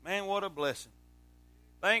what a blessing.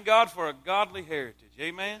 Thank God for a godly heritage.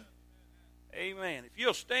 Amen? Amen. If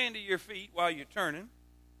you'll stand to your feet while you're turning,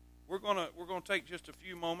 we're gonna take just a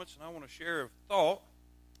few moments, and I want to share a thought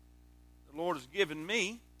the Lord has given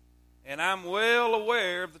me. And I'm well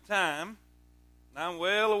aware of the time, and I'm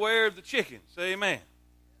well aware of the chicken. Say amen.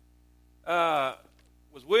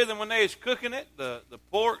 Was with them when they was cooking it, the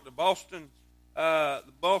pork, the Boston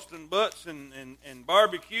butts and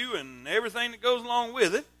barbecue and everything that goes along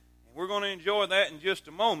with it. And we're going to enjoy that in just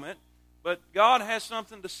a moment. But God has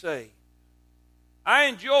something to say. I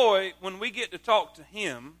enjoy when we get to talk to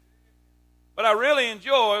Him, but I really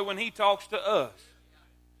enjoy when He talks to us.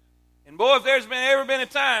 And boy, if there's ever been a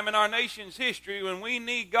time in our nation's history when we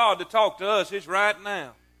need God to talk to us, it's right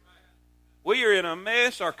now. We are in a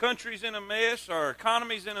mess. Our country's in a mess. Our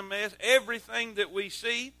economy's in a mess. Everything that we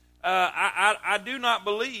see, I do not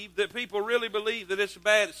believe that people really believe that it's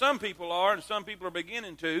bad. Some people are, and some people are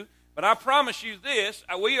beginning to. But I promise you this: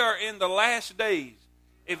 we are in the last days.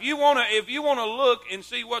 If you want to look and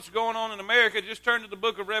see what's going on in America, just turn to the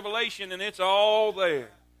book of Revelation, and it's all there,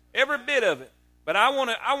 every bit of it. But I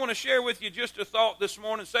want to share with you just a thought this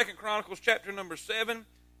morning. 2 Chronicles chapter number 7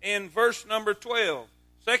 and verse number 12.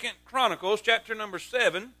 2 Chronicles chapter number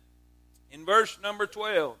 7 in verse number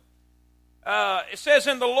 12. It says,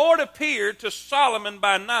 "And the Lord appeared to Solomon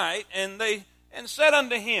by night, and said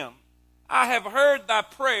unto him, I have heard thy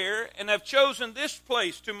prayer, and have chosen this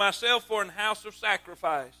place to myself for an house of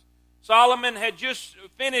sacrifice." Solomon had just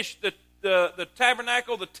finished the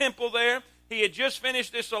tabernacle, the temple there. He had just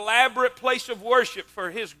finished this elaborate place of worship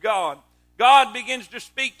for his God. God begins to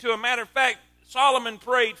speak to him. Matter of fact, Solomon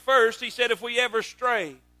prayed first. He said, if we ever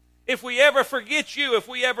stray, if we ever forget you, if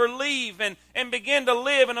we ever leave and begin to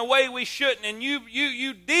live in a way we shouldn't, and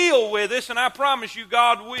you deal with us, and I promise you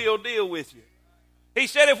God will deal with you. He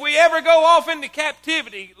said, if we ever go off into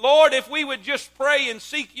captivity, Lord, if we would just pray and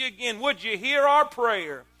seek you again, would you hear our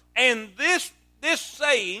prayer? And this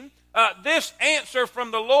saying, this answer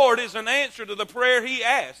from the Lord is an answer to the prayer he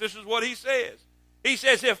asked. This is what he says. He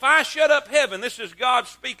says, if I shut up heaven, this is God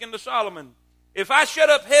speaking to Solomon, if I shut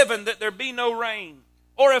up heaven that there be no rain,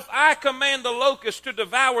 or if I command the locusts to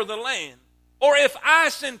devour the land, or if I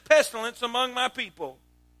send pestilence among my people,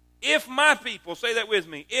 if my people, say that with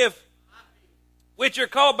me, if which are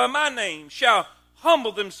called by my name shall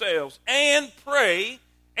humble themselves and pray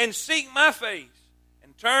and seek my face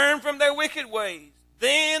and turn from their wicked ways,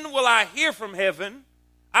 then will I hear from heaven,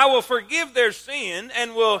 I will forgive their sin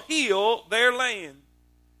and will heal their land.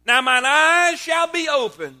 Now mine eyes shall be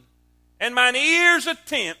open and mine ears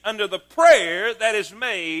attent unto the prayer that is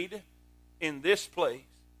made in this place.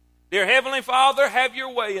 Dear Heavenly Father, have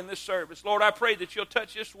your way in this service. Lord, I pray that you'll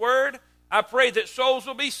touch this word. I pray that souls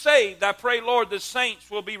will be saved. I pray, Lord, that saints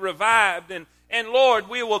will be revived. And Lord,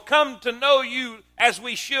 we will come to know you as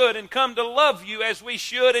we should, and come to love you as we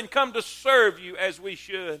should, and come to serve you as we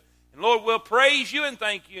should. And Lord, we'll praise you and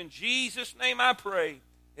thank you. In Jesus' name I pray.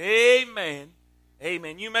 Amen.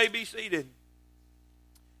 Amen. You may be seated.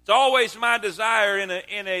 It's always my desire in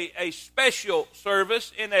a special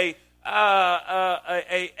service, in a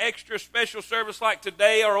extra special service like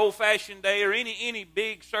today or old-fashioned day or any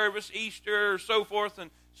big service, Easter or so forth and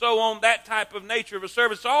so on, that type of nature of a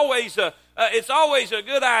service. It's always a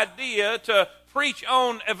good idea to preach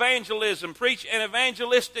on evangelism, preach an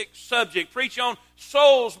evangelistic subject, preach on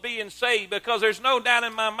souls being saved, because there's no doubt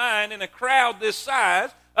in my mind in a crowd this size,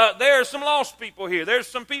 there are some lost people here. There's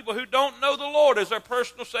some people who don't know the Lord as their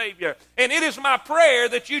personal Savior. And it is my prayer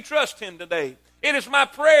that you trust Him today. It is my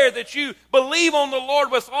prayer that you believe on the Lord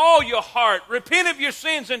with all your heart, repent of your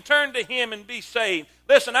sins and turn to Him and be saved.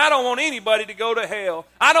 Listen, I don't want anybody to go to hell.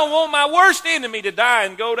 I don't want my worst enemy to die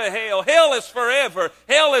and go to hell. Hell is forever.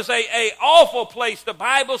 Hell is a awful place. The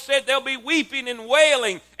Bible said there'll be weeping and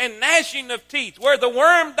wailing and gnashing of teeth, where the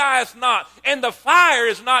worm dieth not and the fire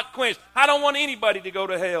is not quenched. I don't want anybody to go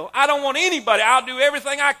to hell. I don't want anybody. I'll do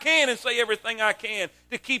everything I can and say everything I can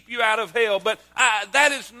to keep you out of hell. But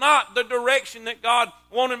that is not the direction that God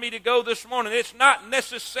wanted me to go this morning. It's not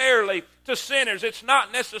necessarily to sinners. It's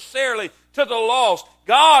not necessarily to the lost.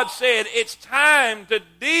 God said it's time to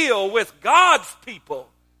deal with God's people.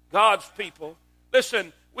 God's people.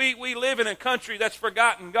 Listen, we live in a country that's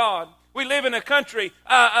forgotten God. We live in a country,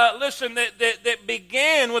 that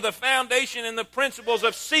began with a foundation and the principles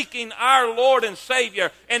of seeking our Lord and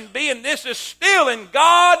Savior. And being this is still in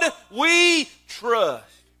God we trust.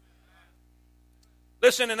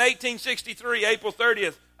 Listen, in 1863, April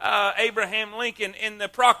 30th, Abraham Lincoln, in the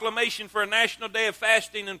proclamation for a national day of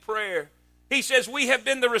fasting and prayer, he says, we have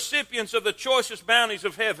been the recipients of the choicest bounties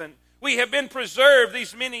of heaven. We have been preserved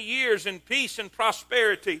these many years in peace and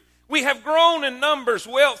prosperity. We have grown in numbers,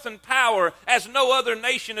 wealth, and power as no other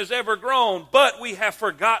nation has ever grown, but we have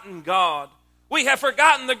forgotten God. We have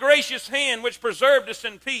forgotten the gracious hand which preserved us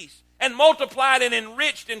in peace and multiplied and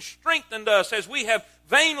enriched and strengthened us as we have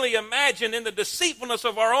vainly imagined in the deceitfulness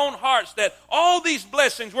of our own hearts that all these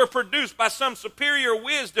blessings were produced by some superior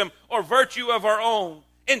wisdom or virtue of our own.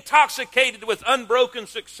 Intoxicated with unbroken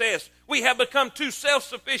success, we have become too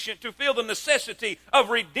self-sufficient to feel the necessity of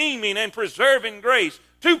redeeming and preserving grace.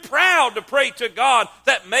 Too proud to pray to God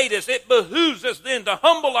that made us. It behooves us then to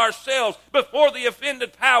humble ourselves before the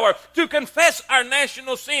offended power, to confess our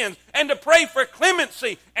national sins, and to pray for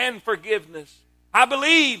clemency and forgiveness. I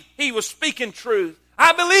believe he was speaking truth.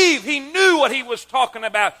 I believe he knew what he was talking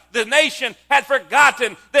about. The nation had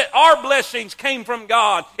forgotten that our blessings came from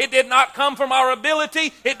God. It did not come from our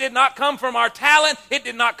ability. It did not come from our talent. It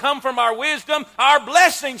did not come from our wisdom. Our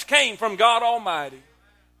blessings came from God Almighty.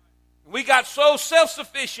 We got so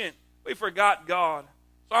self-sufficient, we forgot God.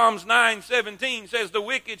 Psalms 9:17 says, the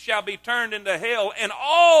wicked shall be turned into hell, and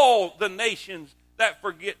all the nations that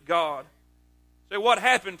forget God. So what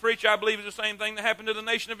happened, preacher? I believe it's the same thing that happened to the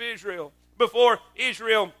nation of Israel. Before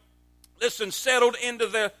Israel, settled into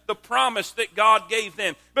the promise that God gave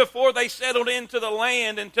them, before they settled into the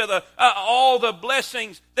land and to all the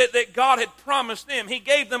blessings that God had promised them, he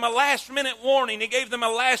gave them a last-minute warning. He gave them a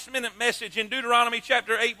last-minute message in Deuteronomy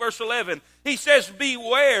chapter 8, verse 11. He says,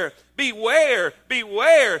 beware, beware,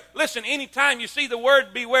 beware. Listen, anytime you see the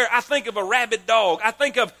word beware, I think of a rabid dog. I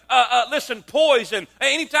think of, poison.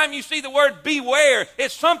 Anytime you see the word beware,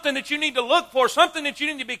 it's something that you need to look for, something that you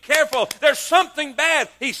need to be careful. There's something bad.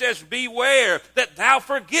 He says, beware that thou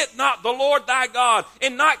forget not the Lord thy God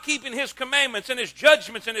in not keeping his commandments and his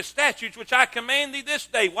judgments and his statutes, which I command thee this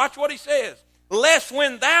day. Watch what he says. Lest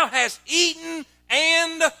when thou hast eaten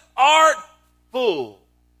and art full.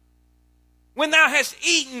 When thou hast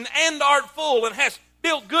eaten and art full, and hast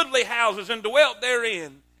built goodly houses and dwelt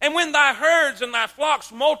therein, and when thy herds and thy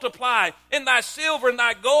flocks multiply, and thy silver and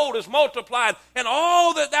thy gold is multiplied, and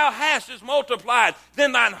all that thou hast is multiplied,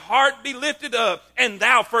 then thine heart be lifted up, and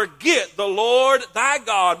thou forget the Lord thy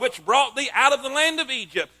God, which brought thee out of the land of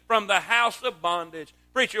Egypt from the house of bondage.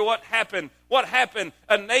 Preacher, what happened? What happened?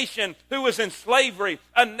 A nation who was in slavery,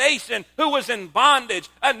 a nation who was in bondage,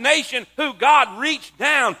 a nation who God reached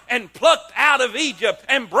down and plucked out of Egypt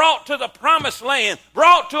and brought to the promised land,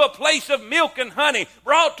 brought to a place of milk and honey,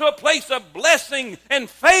 brought to a place of blessing and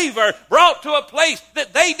favor, brought to a place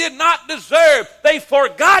that they did not deserve. They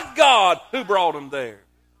forgot God who brought them there.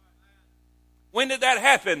 When did that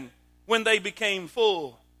happen? When they became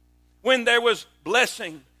full, when there was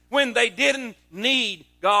blessing, when they didn't need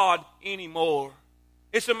God anymore.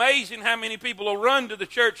 It's amazing how many people will run to the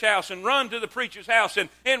church house and run to the preacher's house and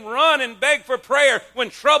run and beg for prayer when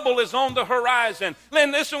trouble is on the horizon.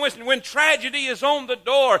 And listen, when tragedy is on the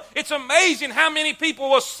door. It's amazing how many people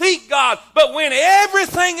will seek God, but when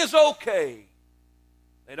everything is okay,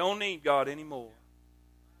 they don't need God anymore.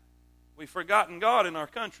 We've forgotten God in our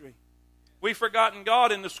country. We've forgotten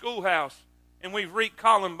God in the schoolhouse, and we've reaped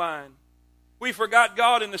Columbine. We forgot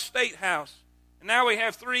God in the state house. And now we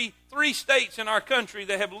have three states in our country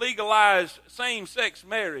that have legalized same-sex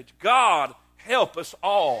marriage. God help us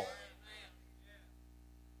all.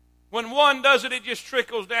 When one does it, it just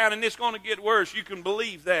trickles down, and it's going to get worse. You can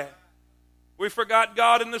believe that. We forgot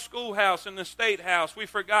God in the schoolhouse, in the state house. We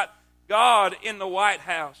forgot God in the White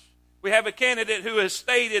House. We have a candidate who has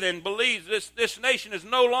stated and believes this nation is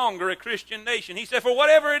no longer a Christian nation. He said, for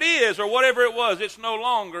whatever it is or whatever it was, it's no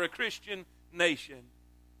longer a Christian nation.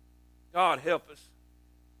 God help us.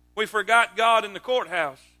 We forgot God in the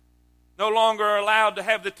courthouse. No longer allowed to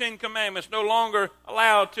have the Ten Commandments. No longer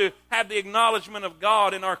allowed to have the acknowledgement of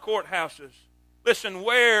God in our courthouses. Listen,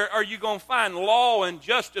 where are you going to find law and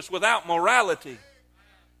justice without morality?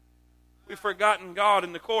 We've forgotten God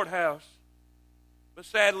in the courthouse. But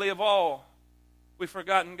sadly of all, we've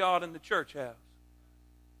forgotten God in the church house.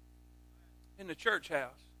 In the church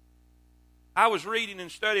house. I was reading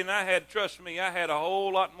and studying, and trust me, I had a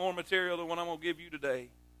whole lot more material than what I'm going to give you today.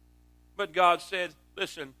 But God said,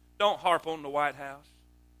 listen, don't harp on the White House.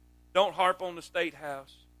 Don't harp on the state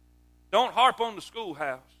house. Don't harp on the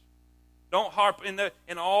schoolhouse. Don't harp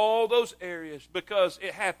in all those areas, because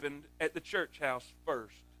it happened at the church house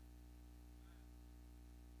first.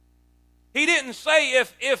 He didn't say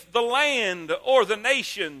if the land or the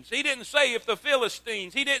nations. He didn't say if the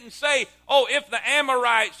Philistines. He didn't say, if the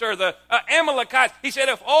Amorites or the Amalekites. He said,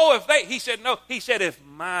 he said, no. He said, if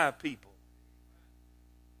my people.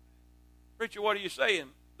 Preacher, what are you saying?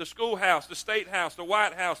 The schoolhouse, the state house, the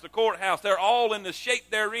White House, the courthouse, they're all in the shape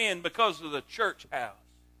they're in because of the church house.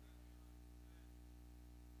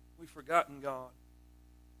 We've forgotten God.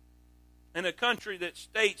 In a country that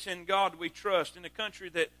states in God we trust, in a country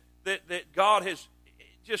that God has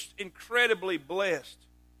just incredibly blessed,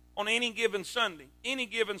 on any given Sunday,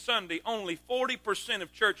 only 40%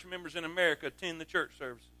 of church members in America attend the church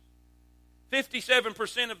services.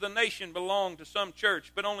 57% of the nation belong to some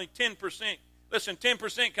church, but only 10%, listen,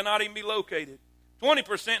 10% cannot even be located.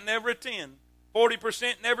 20% never attend.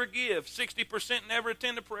 40% never give. 60% never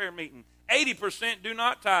attend a prayer meeting. 80% do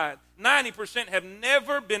not tithe. 90% have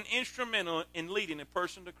never been instrumental in leading a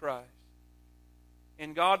person to Christ.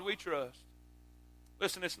 In God we trust.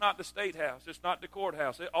 Listen, it's not the state house. It's not the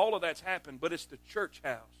courthouse. All of that's happened, but it's the church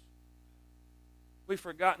house. We've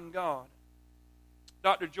forgotten God.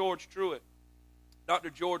 Dr. George Truett,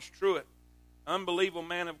 unbelievable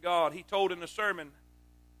man of God, he told in a sermon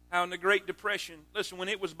how in the Great Depression, listen, when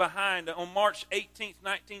it was behind, on March 18th,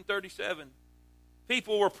 1937,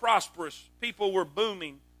 people were prosperous. People were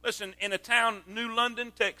booming. Listen, in a town, New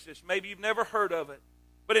London, Texas, maybe you've never heard of it,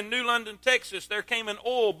 but in New London, Texas, there came an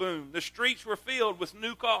oil boom. The streets were filled with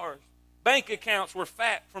new cars. Bank accounts were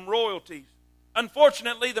fat from royalties.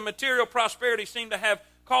 Unfortunately, the material prosperity seemed to have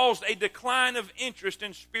caused a decline of interest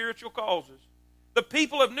in spiritual causes. The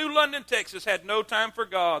people of New London, Texas had no time for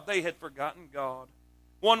God. They had forgotten God.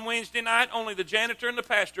 One Wednesday night, only the janitor and the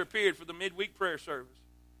pastor appeared for the midweek prayer service.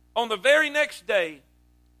 On the very next day,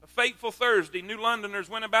 a fateful Thursday, New Londoners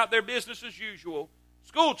went about their business as usual.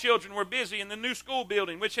 School children were busy in the new school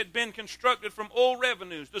building, which had been constructed from oil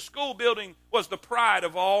revenues. The school building was the pride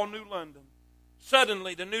of all New London.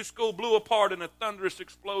 Suddenly, the new school blew apart in a thunderous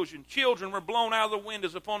explosion. Children were blown out of the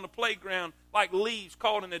windows upon the playground like leaves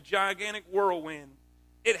caught in a gigantic whirlwind.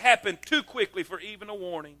 It happened too quickly for even a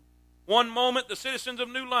warning. One moment, the citizens of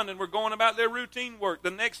New London were going about their routine work. The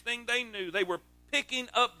next thing they knew, they were picking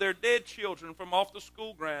up their dead children from off the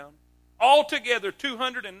school ground. Altogether,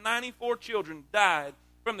 294 children died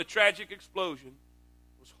from the tragic explosion.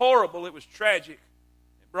 It was horrible. It was tragic.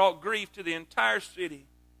 It brought grief to the entire city.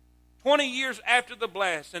 20 years after the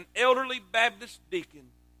blast, an elderly Baptist deacon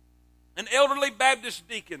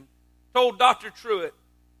told Dr. Truett,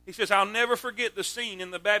 he says, "I'll never forget the scene in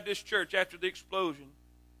the Baptist church after the explosion.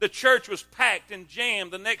 The church was packed and jammed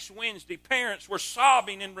the next Wednesday. Parents were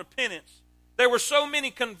sobbing in repentance. There were so many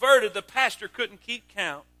converted, the pastor couldn't keep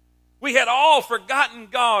count. We had all forgotten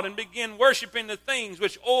God and began worshiping the things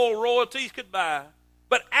which oil royalties could buy.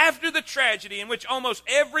 But after the tragedy in which almost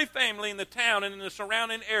every family in the town and in the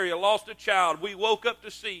surrounding area lost a child, we woke up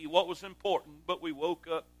to see what was important, but we woke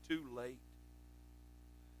up too late."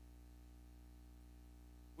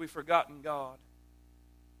 We've forgotten God.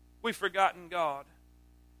 We've forgotten God.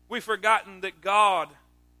 We've forgotten that God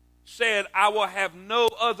said, "I will have no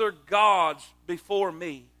other gods before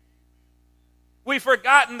me." We've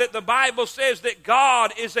forgotten that the Bible says that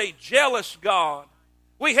God is a jealous God.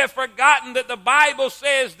 We have forgotten that the Bible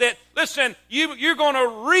says that, listen, you're going to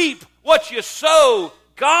reap what you sow.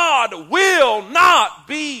 God will not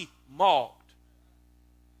be mocked.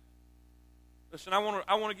 Listen, I want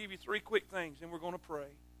to give you three quick things, and we're going to pray.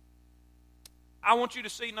 I want you to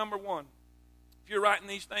see, number one, if you're writing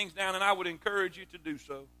these things down, and I would encourage you to do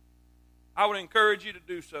so. I want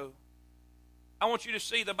you to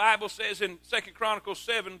see the Bible says in 2 Chronicles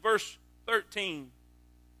 7, verse 13,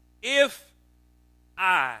 if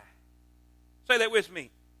I, say that with me,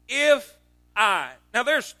 if I. Now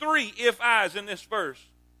there's three if I's in this verse.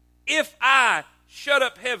 If I shut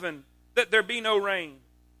up heaven that there be no rain,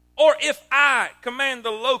 or if I command the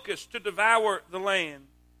locust to devour the land,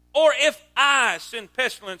 or if I send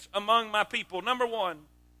pestilence among my people. Number one,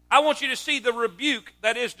 I want you to see the rebuke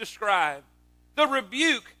that is described. The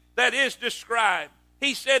rebuke that is described.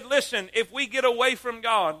 He said, listen, if we get away from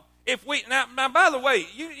God, now by the way,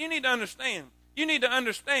 you need to understand. You need to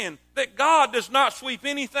understand that God does not sweep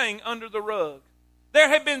anything under the rug. There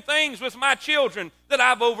have been things with my children that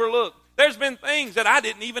I've overlooked. There's been things that I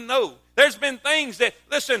didn't even know. There's been things that,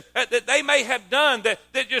 listen, that they may have done that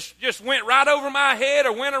just went right over my head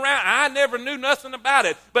or went around. I never knew nothing about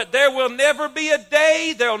it. But there will never be a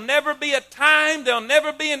day, there'll never be a time, there'll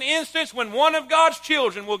never be an instance when one of God's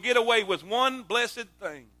children will get away with one blessed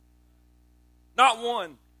thing. Not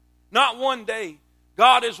one. Not one day.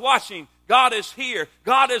 God is watching. God is here.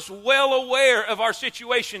 God is well aware of our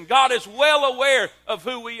situation. God is well aware of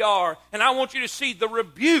who we are. And I want you to see the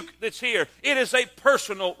rebuke that's here. It is a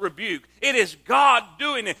personal rebuke. It is God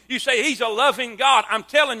doing it. You say, He's a loving God. I'm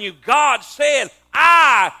telling you, God said,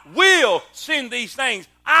 I will send these things.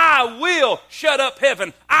 I will shut up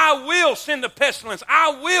heaven. I will send the pestilence.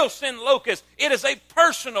 I will send locusts. It is a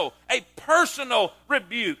personal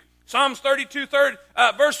rebuke. Psalms 32,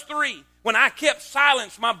 verse 3. When I kept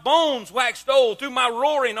silence, my bones waxed old through my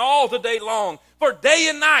roaring all the day long. For day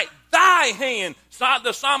and night, thy hand,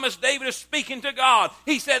 the psalmist David is speaking to God.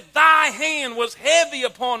 He said, thy hand was heavy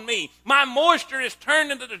upon me. My moisture is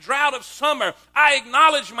turned into the drought of summer. I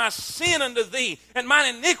acknowledge my sin unto thee, and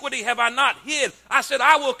mine iniquity have I not hid. I said,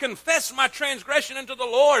 I will confess my transgression unto the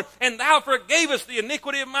Lord, and thou forgavest the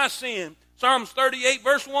iniquity of my sin. Psalms 38,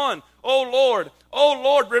 verse 1. O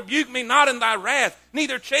Lord, rebuke me not in thy wrath,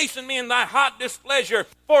 neither chasten me in thy hot displeasure.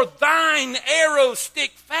 For thine arrows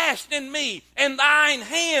stick fast in me, and thine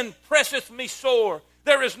hand presseth me sore.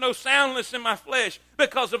 There is no soundness in my flesh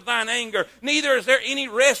because of thine anger, neither is there any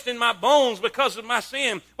rest in my bones because of my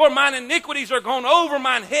sin. For mine iniquities are gone over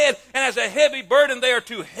mine head, and as a heavy burden they are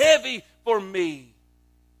too heavy for me.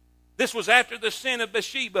 This was after the sin of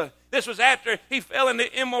Bathsheba. This was after he fell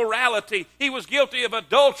into immorality. He was guilty of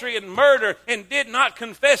adultery and murder and did not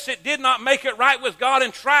confess it, did not make it right with God,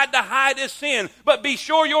 and tried to hide his sin. But be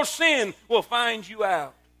sure your sin will find you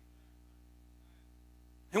out.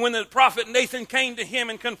 And when the prophet Nathan came to him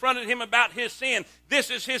and confronted him about his sin, this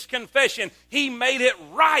is his confession. He made it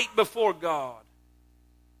right before God.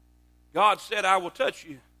 God said, I will touch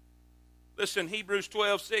you. Listen, Hebrews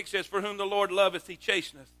 12:6 says, for whom the Lord loveth, he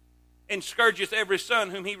chasteneth, and scourgeth every son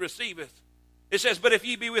whom he receiveth. It says, but if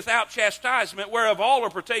ye be without chastisement, whereof all are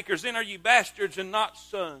partakers, then are ye bastards and not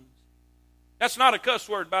sons. That's not a cuss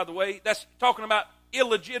word, by the way. That's talking about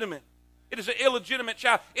illegitimate. It is an illegitimate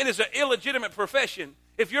child. It is an illegitimate profession.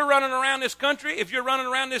 If you're running around this country, if you're running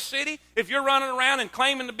around this city, if you're running around and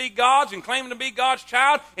claiming to be God's and claiming to be God's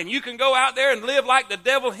child, and you can go out there and live like the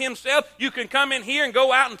devil himself, you can come in here and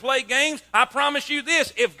go out and play games, I promise you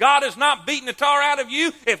this, if God is not beating the tar out of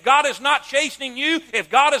you, if God is not chastening you, if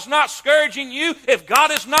God is not scourging you, if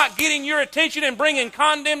God is not getting your attention and bringing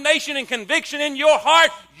condemnation and conviction in your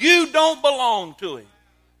heart, you don't belong to him.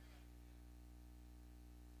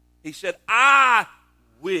 He said, I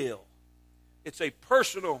will. It's a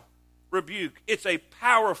personal rebuke. It's a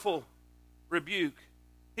powerful rebuke.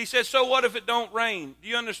 He says, so what if it don't rain? Do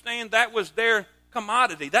you understand? That was their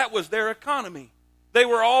commodity. That was their economy. They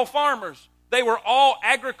were all farmers. They were all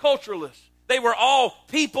agriculturalists. They were all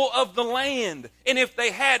people of the land. And if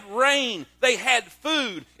they had rain, they had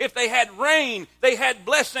food. If they had rain, they had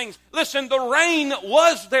blessings. Listen, the rain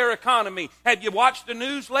was their economy. Have you watched the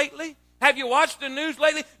news lately? Have you watched the news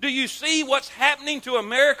lately? Do you see what's happening to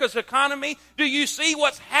America's economy? Do you see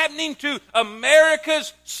what's happening to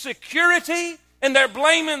America's security? And they're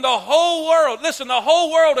blaming the whole world. Listen, the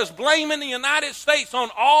whole world is blaming the United States on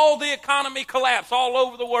all the economy collapse all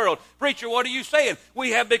over the world. Preacher, what are you saying? We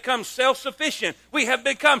have become self-sufficient. We have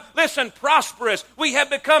become, listen, prosperous. We have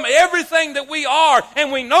become everything that we are,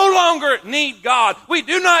 and we no longer need God. We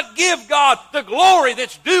do not give God the glory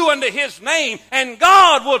that's due unto his name, and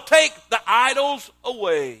God will take the idols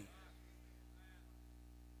away.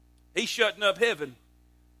 He's shutting up heaven.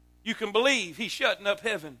 You can believe he's shutting up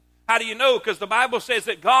heaven. How do you know? Because the Bible says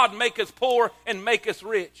that God maketh poor and maketh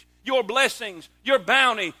rich. Your blessings, your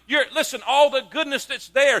bounty, listen, all the goodness that's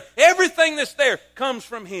there, everything that's there comes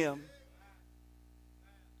from him.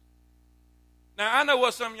 Now, I know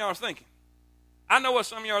what some of y'all are thinking. I know what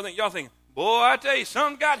some of y'all are thinking. Y'all thinking, boy, I tell you,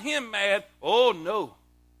 something got him mad. Oh, no.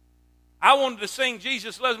 I wanted to sing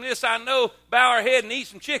Jesus Loves Me, This I Know, bow our head and eat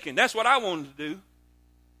some chicken. That's what I wanted to do.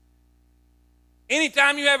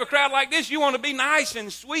 Anytime you have a crowd like this, you want to be nice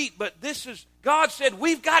and sweet, but this is, God said,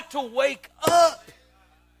 we've got to wake up.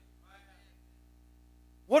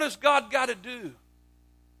 What has God got to do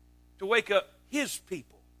to wake up his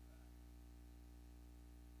people?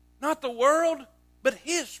 Not the world, but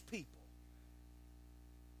his people.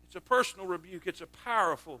 It's a personal rebuke. It's a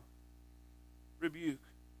powerful rebuke.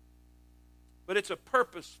 But it's a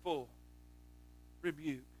purposeful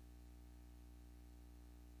rebuke.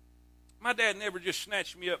 My dad never just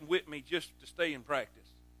snatched me up and whipped me just to stay in practice.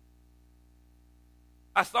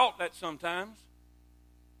 I thought that sometimes.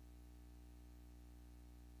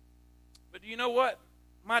 But do you know what?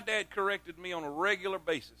 My dad corrected me on a regular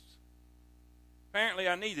basis. Apparently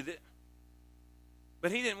I needed it.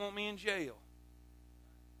 But he didn't want me in jail.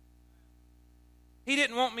 He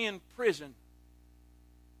didn't want me in prison.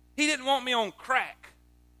 He didn't want me on crack.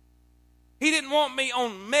 He didn't want me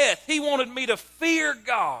on meth. He wanted me to fear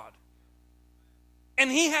God. And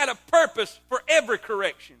he had a purpose for every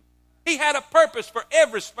correction. He had a purpose for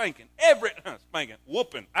every spanking.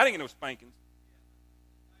 Whooping. I didn't get no spankings.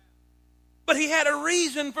 But he had a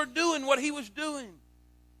reason for doing what he was doing.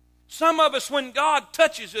 Some of us, when God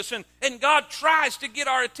touches us and God tries to get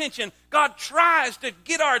our attention,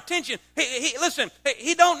 Listen,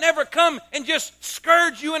 he don't never come and just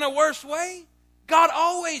scourge you in a worse way. God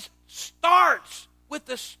always starts with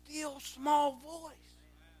a still small voice.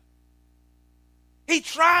 He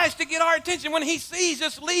tries to get our attention. When he sees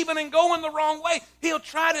us leaving and going the wrong way, he'll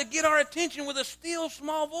try to get our attention with a still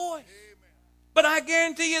small voice. But I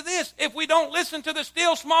guarantee you this, if we don't listen to the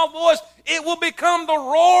still small voice, it will become the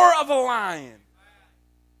roar of a lion.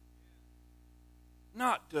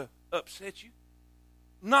 Not to upset you,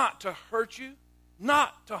 not to hurt you,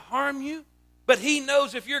 not to harm you, but he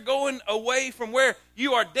knows if you're going away from where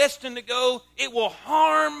you are destined to go, it will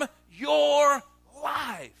harm your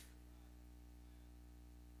life.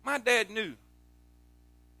 My dad knew.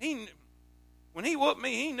 When he whooped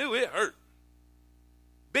me, he knew it hurt.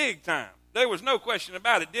 Big time. There was no question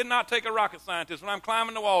about it. Did not take a rocket scientist. When I'm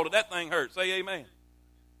climbing the wall, did that thing hurt? Say amen.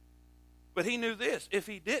 But he knew this. If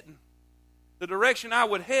he didn't, the direction I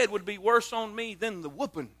would head would be worse on me than the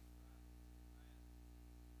whooping.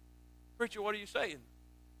 Preacher, what are you saying?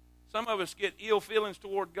 Some of us get ill feelings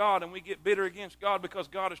toward God and we get bitter against God because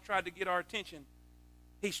God has tried to get our attention.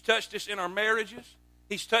 He's touched us in our marriages.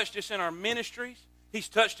 He's touched us in our ministries. He's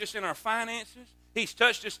touched us in our finances. He's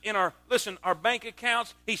touched us in our bank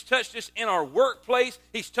accounts. He's touched us in our workplace.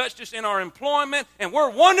 He's touched us in our employment. And we're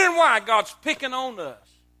wondering why God's picking on us.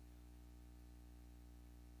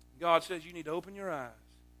 God says you need to open your eyes.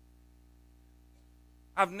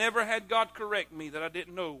 I've never had God correct me that I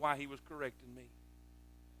didn't know why he was correcting me.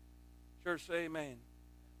 Church, say amen.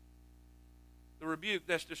 The rebuke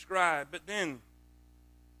that's described. But then,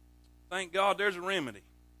 thank God there's a remedy.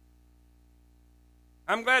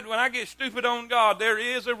 I'm glad when I get stupid on God, there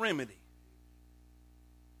is a remedy.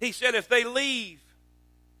 He said if they leave,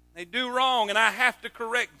 they do wrong, and I have to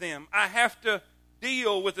correct them. I have to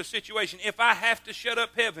deal with the situation. If I have to shut up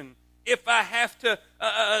heaven, if I have to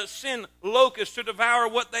send locusts to devour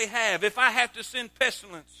what they have, if I have to send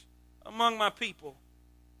pestilence among my people,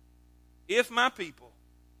 if my people,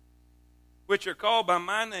 which are called by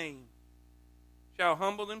my name, shall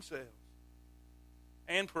humble themselves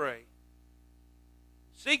and pray,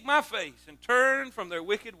 seek my face and turn from their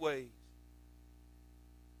wicked ways.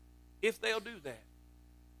 If they'll do that.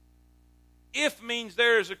 If means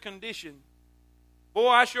there is a condition. Boy,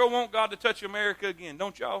 I sure want God to touch America again,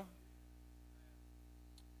 don't y'all?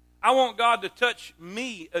 I want God to touch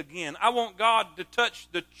me again. I want God to touch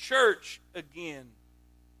the church again.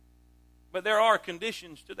 But there are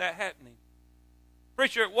conditions to that happening.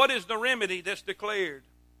 Preacher, what is the remedy that's declared?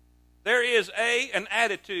 There is an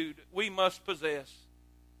attitude we must possess.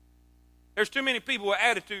 There's too many people with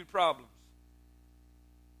attitude problems.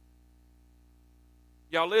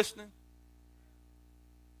 Y'all listening?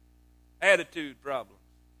 Attitude problems.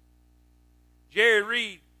 Jerry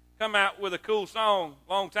Reed come out with a cool song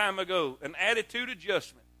a long time ago, an attitude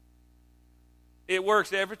adjustment. It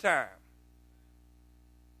works every time.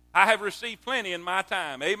 I have received plenty in my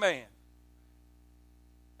time. Amen.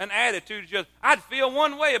 An attitude adjustment. I'd feel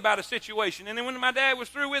one way about a situation, and then when my dad was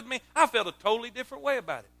through with me, I felt a totally different way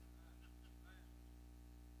about it.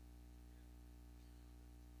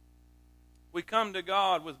 We come to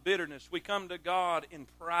God with bitterness. We come to God in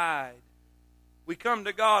pride. We come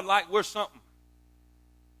to God like we're something.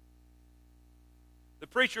 The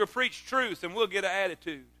preacher will preach truth and we'll get an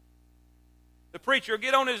attitude. The preacher will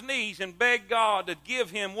get on his knees and beg God to give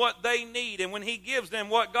him what they need. And when he gives them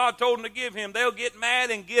what God told him to give him, they'll get mad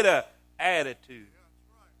and get an attitude.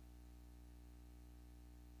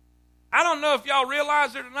 I don't know if y'all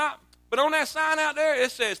realize it or not, but on that sign out there,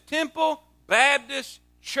 it says Temple Baptist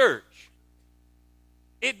Church.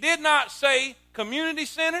 It did not say community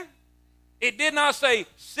center. It did not say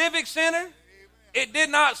civic center. It did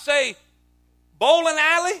not say bowling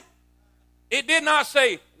alley. It did not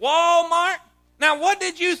say Walmart. Now, what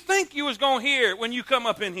did you think you was going to hear when you come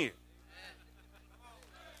up in here?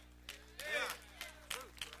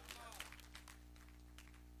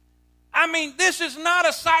 I mean, this is not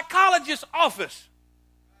a psychologist's office.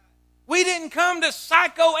 We didn't come to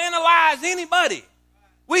psychoanalyze anybody.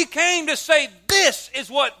 We came to say, this is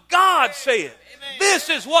what God said. This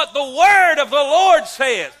is what the word of the Lord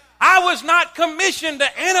says. I was not commissioned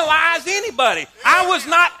to analyze anybody. I was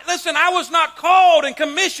not called and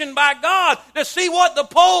commissioned by God to see what the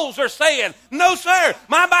polls are saying. No, sir.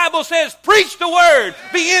 My Bible says, preach the word,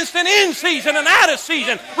 be instant in season and out of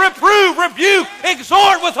season, reprove, rebuke,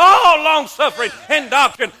 exhort with all long suffering and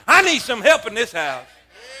doctrine. I need some help in this house.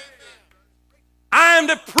 I am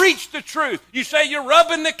to preach the truth. You say you're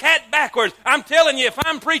rubbing the cat backwards. I'm telling you, if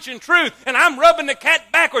I'm preaching truth and I'm rubbing the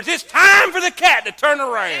cat backwards, it's time for the cat to turn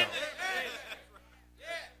around.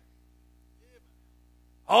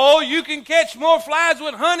 Oh, you can catch more flies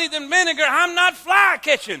with honey than vinegar. I'm not fly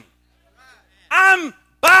catching. I'm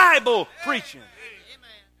Bible preaching.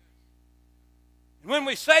 And when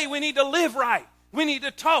we say we need to live right, we need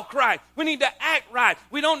to talk right, we need to act right,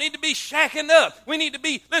 we don't need to be shacking up. We need to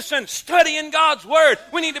be, studying God's Word.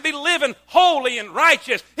 We need to be living holy and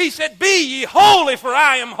righteous. He said, be ye holy, for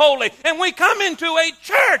I am holy. And we come into a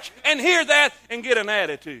church and hear that and get an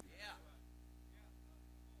attitude.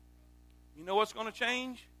 You know what's going to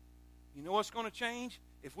change? You know what's going to change?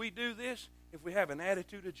 If we do this, if we have an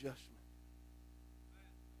attitude adjustment.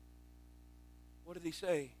 What did he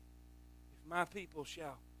say? If my people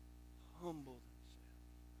shall humble themselves.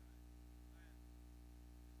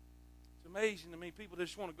 It's amazing to me, people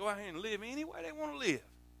just want to go out here and live any way they want to live.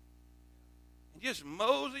 And just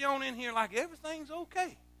mosey on in here like everything's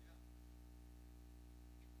okay.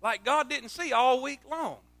 Like God didn't see all week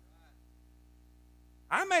long.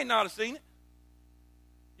 I may not have seen it.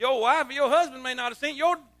 Your wife or your husband may not have seen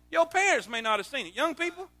it. Your parents may not have seen it. Young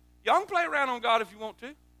people, y'all can play around on God if you want to.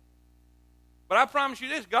 But I promise you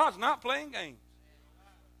this, God's not playing games.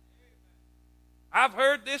 I've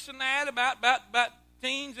heard this and that about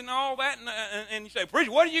teens and all that, and you say,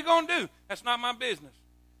 preacher, what are you going to do? That's not my business.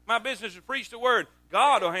 My business is to preach the Word.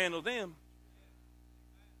 God will handle them.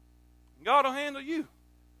 God will handle you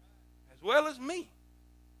as well as me.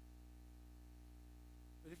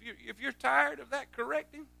 If you're tired of that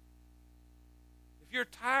correcting, if you're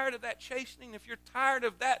tired of that chastening, if you're tired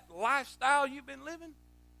of that lifestyle you've been living,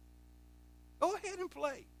 go ahead and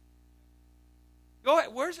play. Go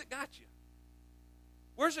ahead. Where's it got you?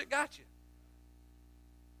 Where's it got you?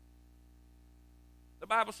 The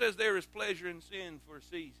Bible says there is pleasure in sin for a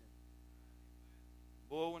season.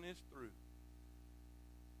 Boy, when it's through.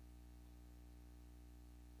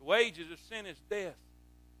 The wages of sin is death.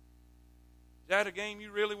 Is that a game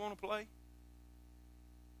you really want to play?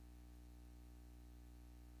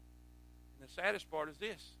 And the saddest part is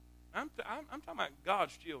this. I'm talking about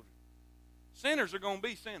God's children. Sinners are going to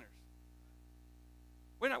be sinners.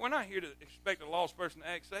 We're not here to expect a lost person to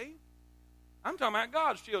act saved. I'm talking about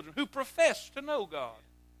God's children who profess to know God.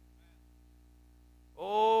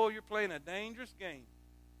 Oh, you're playing a dangerous game.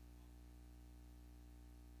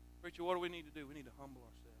 Preacher, what do we need to do? We need to humble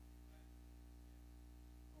ourselves.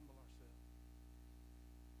 Humble ourselves.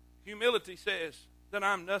 Humility says that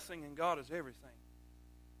I'm nothing and God is everything.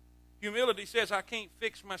 Humility says I can't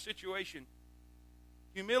fix my situation.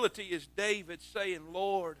 Humility is David saying,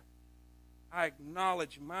 Lord, I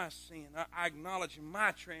acknowledge my sin. I acknowledge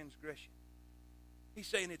my transgression. He's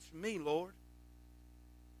saying, it's me, Lord.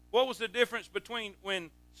 What was the difference between when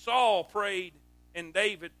Saul prayed and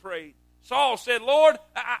David prayed? Saul said, Lord,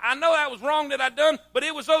 I know that was wrong that I done, but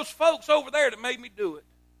it was those folks over there that made me do it.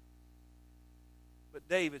 But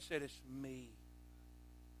David said, it's me. It's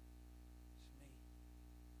me.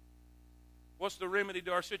 What's the remedy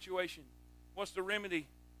to our situation? What's the remedy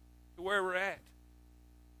to where we're at?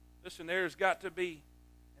 Listen, there's got to be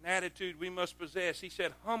an attitude we must possess. He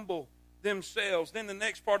said, humble themselves. Then the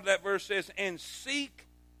next part of that verse says, and seek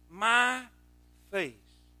my face.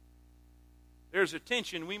 There's a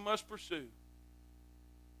tension we must pursue.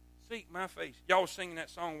 Seek my face. Y'all was singing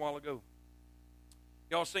that song a while ago.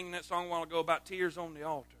 Y'all was singing that song a while ago about tears on the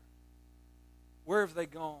altar. Where have they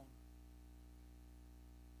gone?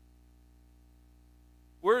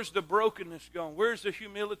 Where's the brokenness gone? Where's the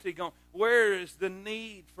humility gone? Where is the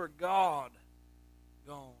need for God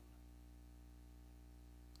gone?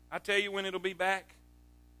 I tell you when it'll be back.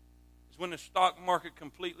 It's when the stock market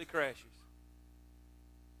completely crashes.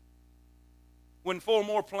 When 4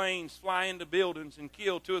 more planes fly into buildings and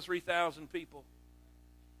kill 2,000 or 3,000 people.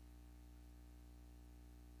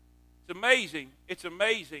 It's amazing. It's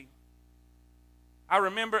amazing. I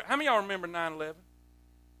remember, how many of y'all remember 9/11?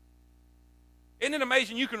 Isn't it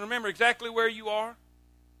amazing you can remember exactly where you are?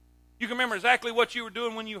 You can remember exactly what you were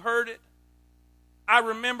doing when you heard it. I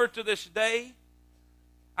remember to this day,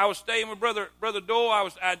 I was staying with Brother Doyle.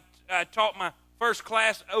 I taught my first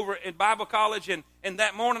class over at Bible college, and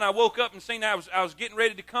that morning I woke up and seen I was getting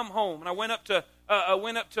ready to come home, and I went up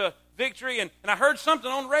to Victory, and I heard something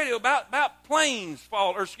on the radio about planes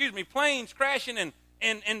planes crashing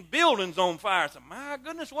and buildings on fire. I said, my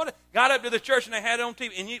goodness, what? Got up to the church and they had it on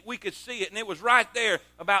TV, and we could see it, and it was right there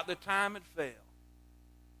about the time it fell.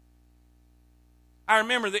 I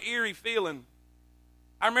remember the eerie feeling.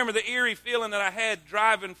 That I had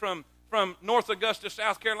driving from North Augusta,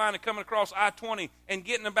 South Carolina, coming across I-20 and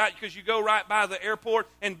getting about, because you go right by the airport,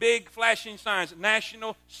 and big flashing signs,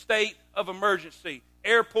 national state of emergency,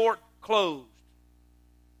 airport closed,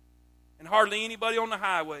 and hardly anybody on the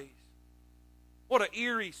highways. What an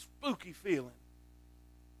eerie, spooky feeling.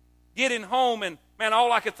 Getting home, and man,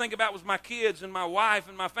 all I could think about was my kids and my wife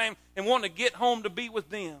and my family, and wanting to get home to be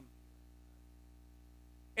with them.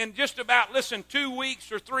 And just about, 2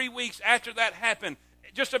 weeks or 3 weeks after that happened,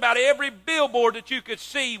 just about every billboard that you could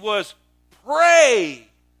see was pray.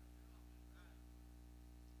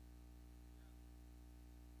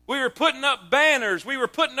 We were putting up banners. We were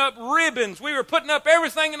putting up ribbons. We were putting up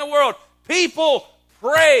everything in the world. People,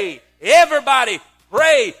 pray. Everybody,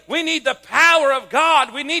 pray. We need the power of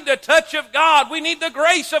God. We need the touch of God. We need the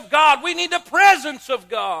grace of God. We need the presence of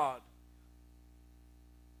God.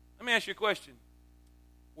 Let me ask you a question.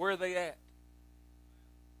 Where are they at?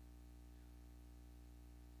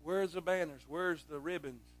 Where's the banners? Where's the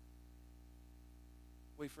ribbons?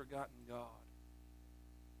 We've forgotten God.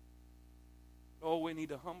 Oh, we need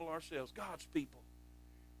to humble ourselves. God's people.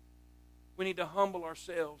 We need to humble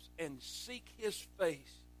ourselves and seek His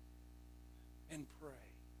face and pray.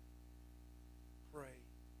 Pray.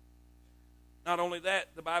 Not only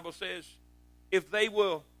that, the Bible says, if they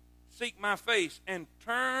will seek my face and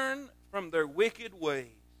turn from their wicked ways.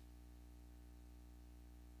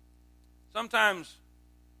 Sometimes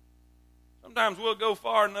we'll go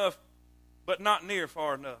far enough, but not near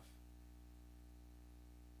far enough.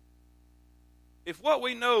 If what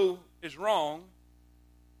we know is wrong,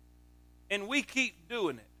 and we keep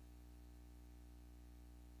doing it,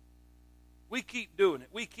 we keep doing it,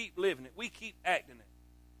 we keep living it, we keep acting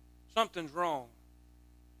it, something's wrong.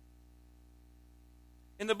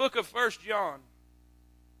 In the book of 1 John,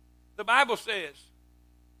 the Bible says,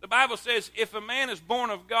 if a man is born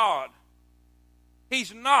of God,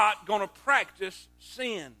 he's not going to practice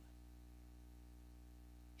sin.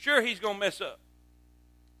 Sure, he's going to mess up.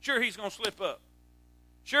 Sure, he's going to slip up.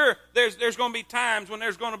 Sure, there's going to be times when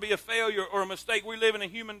there's going to be a failure or a mistake. We live in a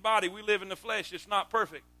human body. We live in the flesh. It's not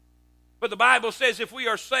perfect. But the Bible says if we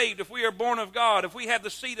are saved, if we are born of God, if we have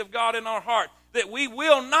the seed of God in our heart, that we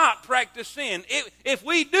will not practice sin. If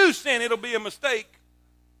we do sin, it'll be a mistake.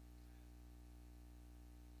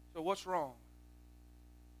 So what's wrong?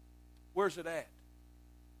 Where's it at?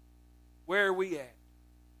 Where are we at?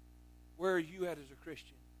 Where are you at as a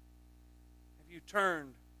Christian? Have you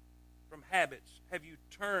turned from habits? Have you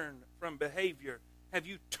turned from behavior? Have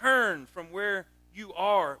you turned from where you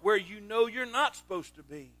are, where you know you're not supposed to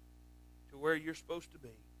be, to where you're supposed to be?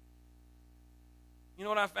 You know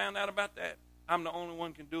what I found out about that? I'm the only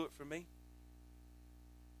one who can do it for me.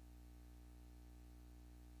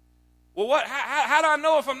 Well, how do I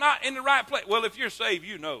know if I'm not in the right place? Well, if you're saved,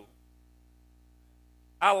 you know.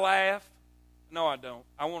 I laugh. No, I don't.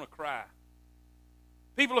 I want to cry.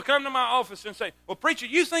 People will come to my office and say, well, preacher,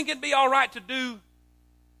 you think it'd be all right to do?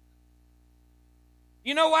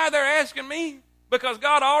 You know why they're asking me? Because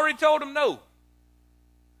God already told them no.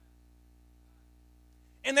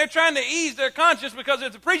 And they're trying to ease their conscience because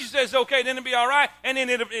if the preacher says it's okay, then it'll be all right, and then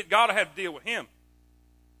God will have to deal with him.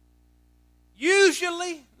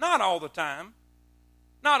 Usually, not all the time,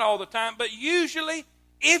 but usually,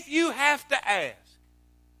 if you have to ask,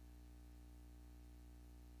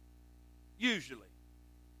 usually.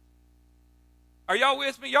 Are y'all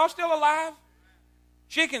with me? Y'all still alive?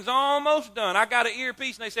 Chicken's almost done. I got an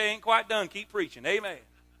earpiece and they say, ain't quite done. Keep preaching. Amen.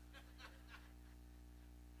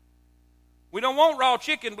 We don't want raw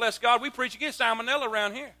chicken, bless God. We preach against salmonella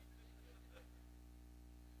around here.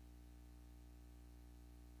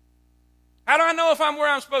 How do I know if I'm where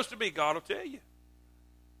I'm supposed to be? God will tell you.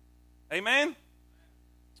 Amen?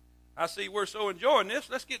 I see we're so enjoying this.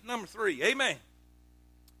 Let's get number 3. Amen.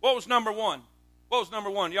 What was number 1?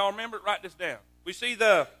 Y'all remember it? Write this down. We see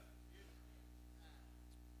the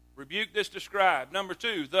rebuke this described. Number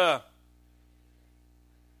 2,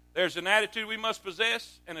 there's an attitude we must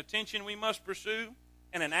possess, an attention we must pursue,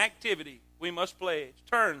 and an activity we must pledge.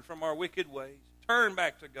 Turn from our wicked ways. Turn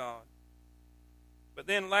back to God. But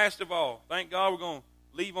then last of all, thank God we're going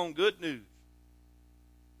to leave on good news.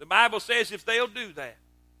 The Bible says if they'll do that,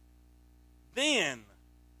 then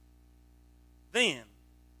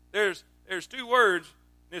there's 2 words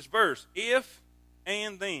in this verse, if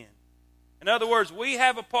and then. In other words, we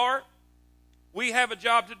have a part, we have a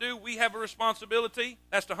job to do, we have a responsibility.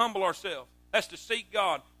 That's to humble ourselves. That's to seek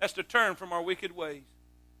God. That's to turn from our wicked ways.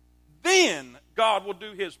 Then God will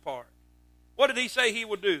do His part. What did He say He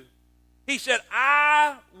would do? He said,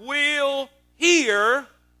 I will hear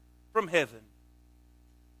from heaven.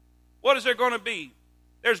 What is there going to be?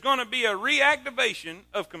 There's going to be a reactivation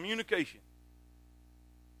of communication.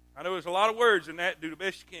 I know there's a lot of words in that. Do the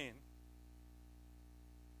best you can.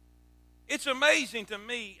 It's amazing to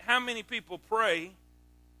me how many people pray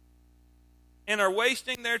and are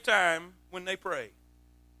wasting their time when they pray.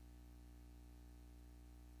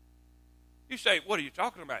 You say, what are you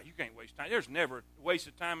talking about? You can't waste time. There's never a waste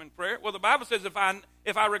of time in prayer. Well, the Bible says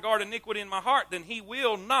if I regard iniquity in my heart, then He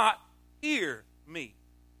will not hear me.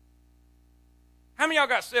 How many of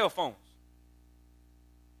y'all got cell phones?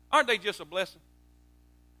 Aren't they just a blessing?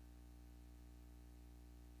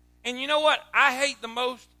 And you know what I hate the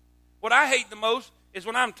most? What I hate the most is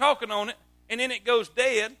when I'm talking on it and then it goes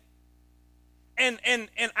dead and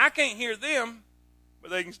I can't hear them,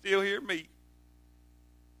 but they can still hear me.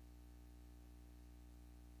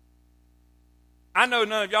 I know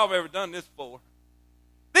none of y'all have ever done this before.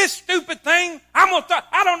 This stupid thing, I'm going to talk,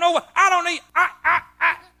 I don't know what, I don't need,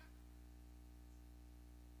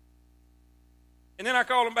 And then I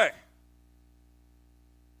call them back.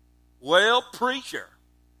 Well, preacher.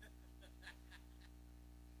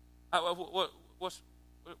 What?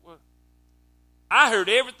 I heard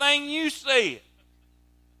everything you said.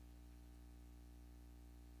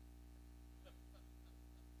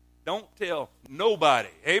 Don't tell nobody.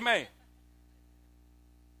 Amen.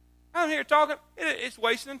 I'm here talking. It's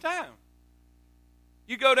wasting time.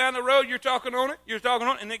 You go down the road, you're talking on it,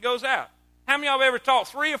 and it goes out. How many of y'all have ever talked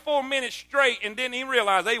 3 or 4 minutes straight and didn't even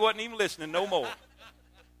realize they wasn't even listening no more?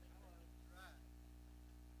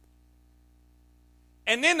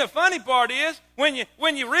 And then the funny part is, when you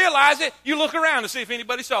realize it, you look around to see if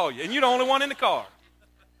anybody saw you, and you're the only one in the car.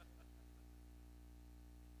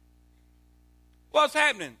 What's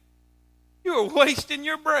happening? You are wasting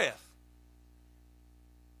your breath.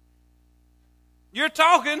 You're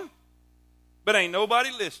talking, but ain't nobody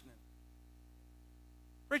listening.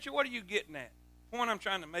 Preacher, what are you getting at? The point I'm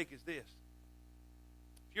trying to make is this.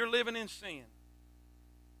 If you're living in sin,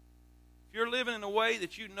 if you're living in a way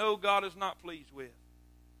that you know God is not pleased with,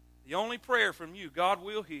 the only prayer from you God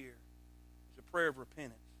will hear is a prayer of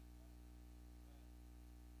repentance.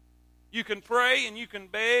 You can pray and you can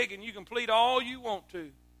beg and you can plead all you want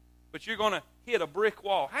to, but you're going to hit a brick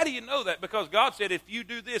wall. How do you know that? Because God said, if you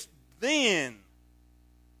do this, then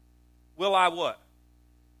will I what?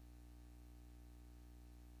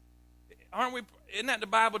 Isn't that the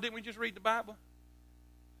Bible? Didn't we just read the Bible?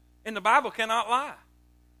 And the Bible cannot lie.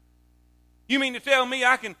 You mean to tell me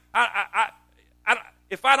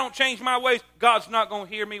if I don't change my ways, God's not going to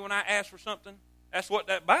hear me when I ask for something? That's what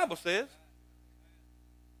that Bible says.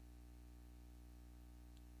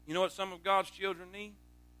 You know what some of God's children need?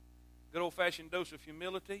 Good old-fashioned dose of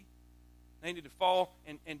humility. They need to fall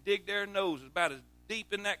and dig their noses about as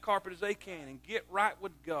deep in that carpet as they can and get right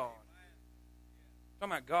with God. I'm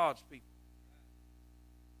talking about God's people.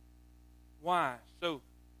 Why? So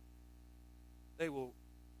they will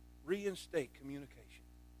reinstate communication.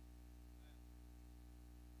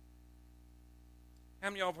 How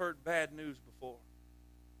many of y'all have heard bad news before?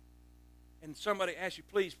 And somebody asks you,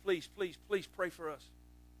 please, please, please, please pray for us.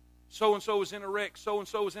 So-and-so was in a wreck.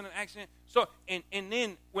 So-and-so was in an accident. And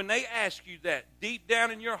then when they ask you that, deep down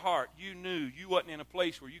in your heart, you knew you wasn't in a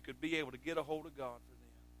place where you could be able to get a hold of God for them.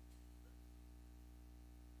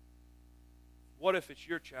 What if it's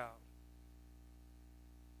your child?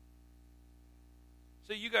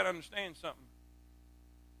 See, you got to understand something.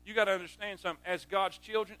 You got to understand something. As God's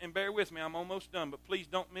children, and bear with me, I'm almost done, but please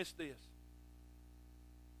don't miss this.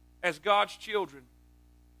 As God's children,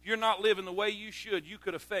 if you're not living the way you should, you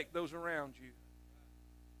could affect those around you.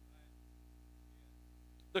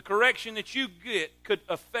 The correction that you get could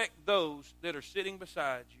affect those that are sitting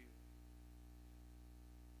beside you.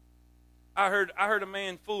 I heard a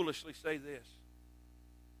man foolishly say this.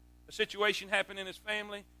 A situation happened in his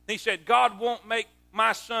family. He said, God won't make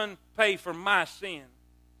my son pay for my sin.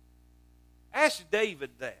 Ask David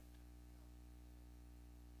that.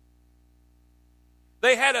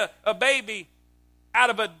 They had a baby out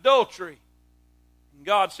of adultery. And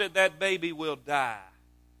God said that baby will die.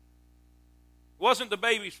 It wasn't the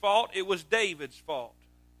baby's fault. It was David's fault.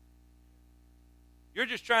 You're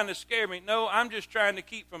just trying to scare me. No, I'm just trying to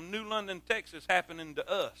keep from New London, Texas happening to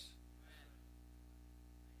us.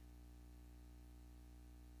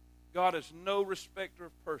 God is no respecter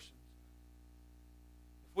of persons.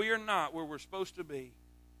 If we are not where we're supposed to be,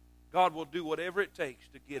 God will do whatever it takes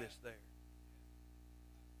to get us there.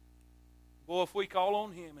 Boy, if we call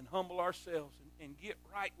on Him and humble ourselves and get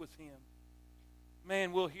right with Him,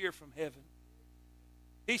 man, we'll hear from heaven.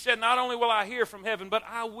 He said, not only will I hear from heaven, but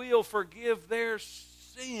I will forgive their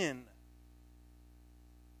sin.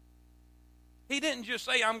 He didn't just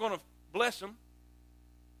say, I'm going to bless them,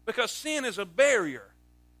 because sin is a barrier.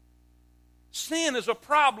 Sin is a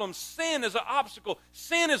problem. Sin is an obstacle.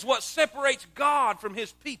 Sin is what separates God from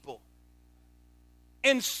His people.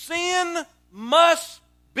 And sin must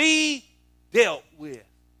be dealt with. He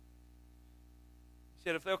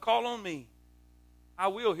said, if they'll call on me, I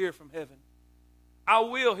will hear from heaven. I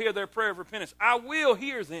will hear their prayer of repentance. I will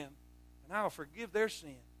hear them, and I will forgive their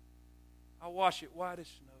sin. I'll wash it white as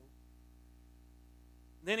snow.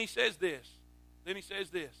 And then He says this, Then he says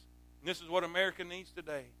this, and this is what America needs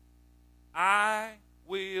today. I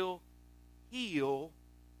will heal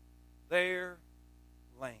their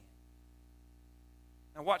land.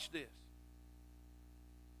 Now watch this.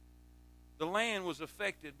 The land was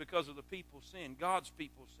affected because of the people's sin, God's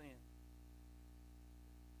people's sin.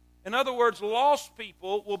 In other words, lost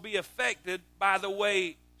people will be affected by the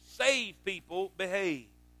way saved people behave.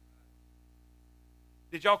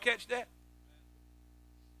 Did y'all catch that?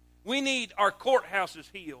 We need our courthouses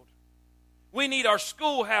healed. We need our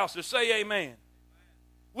schoolhouses, say amen.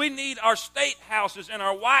 We need our state houses and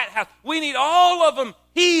our White House. We need all of them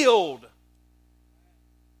healed.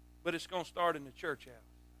 But it's going to start in the church house.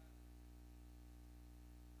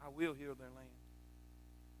 I will heal their land.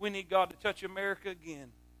 We need God to touch America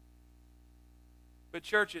again. But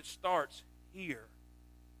church, it starts here.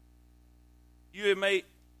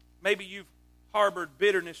 Maybe you've harbored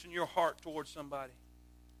bitterness in your heart towards somebody.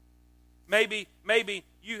 Maybe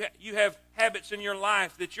you have habits in your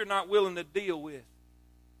life that you're not willing to deal with.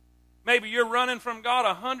 Maybe you're running from God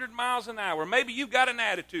 100 miles an hour. Maybe you've got an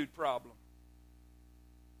attitude problem.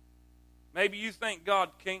 Maybe you think God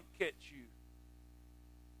can't catch you.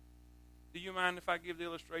 Do you mind if I give the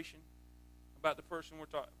illustration about the person we're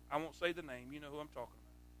talking? I won't say the name. You know who I'm talking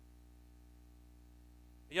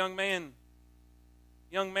about. A young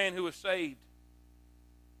man who was saved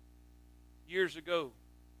years ago.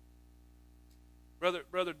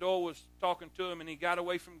 Brother Doyle was talking to him, and he got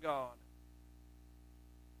away from God.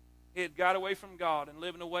 He had got away from God and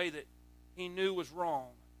lived in a way that he knew was wrong.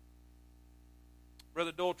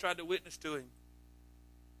 Brother Doyle tried to witness to him.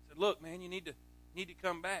 He said, look, man, you need to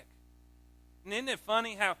come back. And isn't it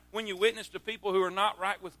funny how when you witness to people who are not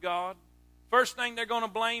right with God, first thing they're going to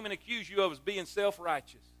blame and accuse you of is being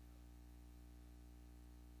self-righteous.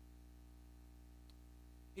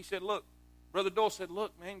 He said, look, Brother Doyle said,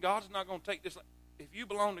 look, man, God's not going to take this. If you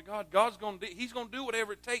belong to God, He's going to do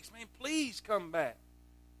whatever it takes. Man, please come back.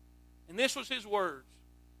 And this was his words.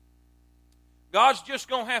 God's just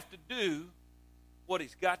going to have to do what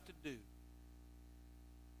He's got to do.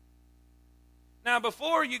 Now,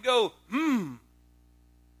 before you go, you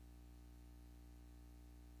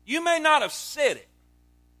may not have said it.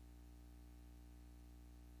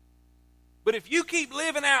 But if you keep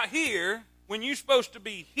living out here when you're supposed to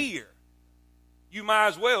be here, you might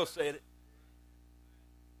as well said it.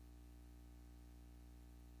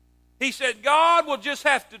 He said God will just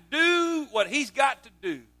have to do what He's got to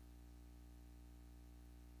do.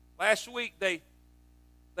 Last week they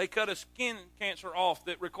cut a skin cancer off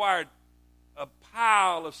that required a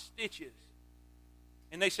pile of stitches.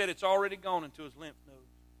 And they said it's already gone into his lymph nodes.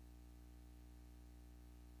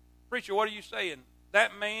 Preacher, what are you saying?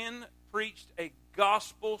 That man preached a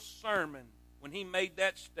gospel sermon when he made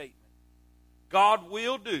that statement. God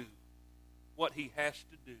will do what He has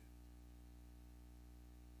to do.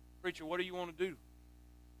 Preacher, what do you want to do?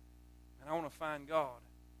 And I want to find God.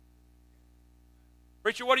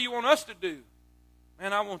 Preacher, what do you want us to do?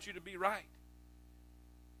 Man, I want you to be right.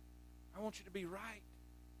 I want you to be right.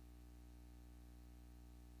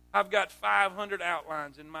 I've got 500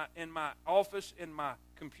 outlines in my office, in my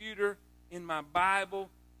computer, in my Bible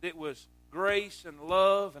that was grace and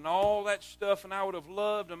love and all that stuff, and I would have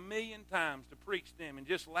loved 1,000,000 times to preach them and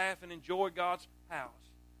just laugh and enjoy God's house.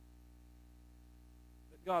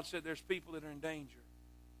 But God said there's people that are in danger.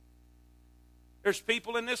 There's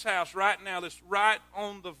people in this house right now that's right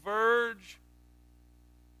on the verge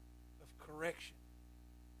of correction.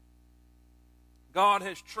 God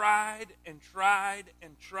has tried and tried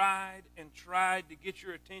and tried and tried to get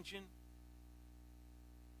your attention,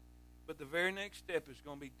 but the very next step is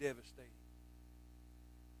going to be devastating.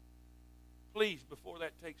 Please, before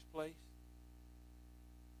that takes place,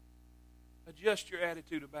 adjust your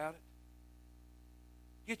attitude about it.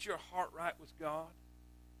 Get your heart right with God.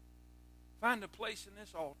 Find a place in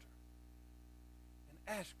this altar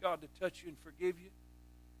and ask God to touch you and forgive you.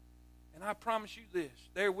 And I promise you this,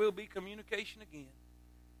 there will be communication again.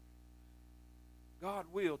 God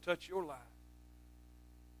will touch your life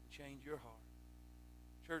and change your heart.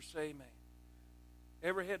 Church, say amen.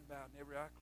 Every head bowed and every eye closed.